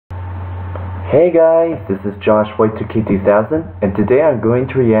Hey guys, this is Josh Y2K2000 and today I'm going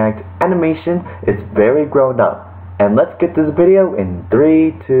to react animation. It's very grown up. And let's get this video in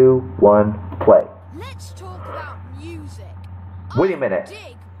 3, 2, 1, play. Let's talk about music. Wait a minute.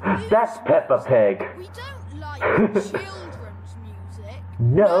 That's Peppa Pig. We don't like children's music.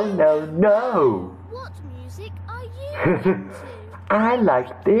 No. What music are you into? I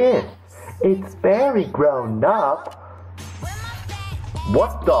like this. It's very grown up.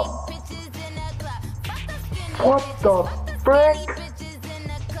 What the frick?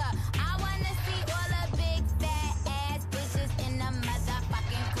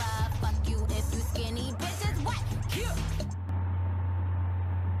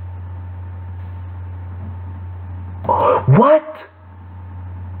 What?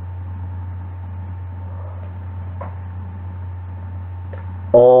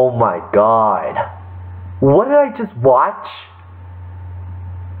 Oh my god. What did I just watch?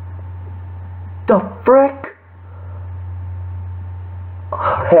 The frick?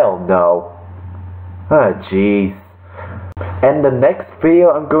 Hell no. Ah, jeez. And the next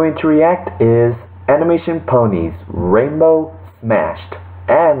video I'm going to react is Animation Ponies Rainbow Smashed.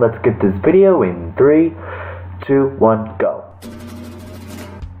 And let's get this video in 3, 2, 1, go.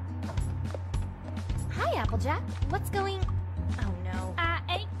 Hi, Applejack. What's going... Oh, no. I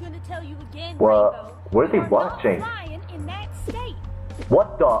ain't gonna tell you again, Well, Rainbow. what are they You're watching? not flying in that state.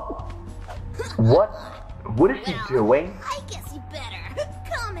 What the... What is she doing? I guess you better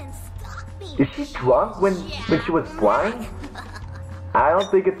come and stop me. Is she drunk when she was flying? I don't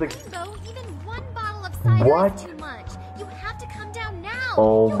think it's a... Rainbow, even one bottle of cider What? is too much. You have to come down now.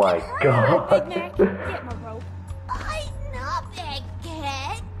 Oh You'll my get hurt. god. Big Mac, get my rope. I'm not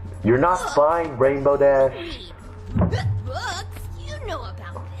Egghead. You're not fine, Rainbow Dash. Books, you know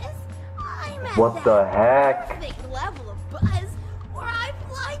about this. I'm at What the heck? perfect level of buzz where I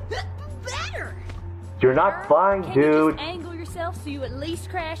fly better. You're not fine, Can you dude. just angle yourself so you at least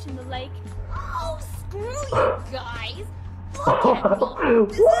crash in the lake? Oh, screw you guys. Look at me.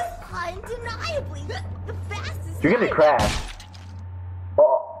 This is undeniably the fastest. You're gonna I've crash.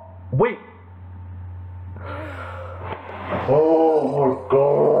 Oh, wait. Oh my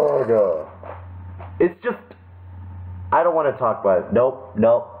god. It's just... I don't want to talk about it. Nope.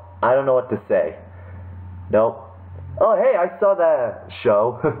 I don't know what to say. Nope. Oh, hey, I saw that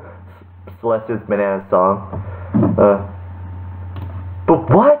show. Celeste's Banana Song. But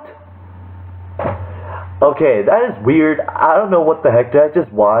what? Okay, that is weird. I don't know what the heck did I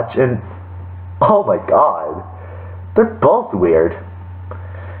just watch, and oh my god. They're both weird.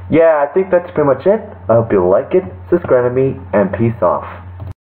 Yeah, I think that's pretty much it. I hope you like it, subscribe to me, and peace off.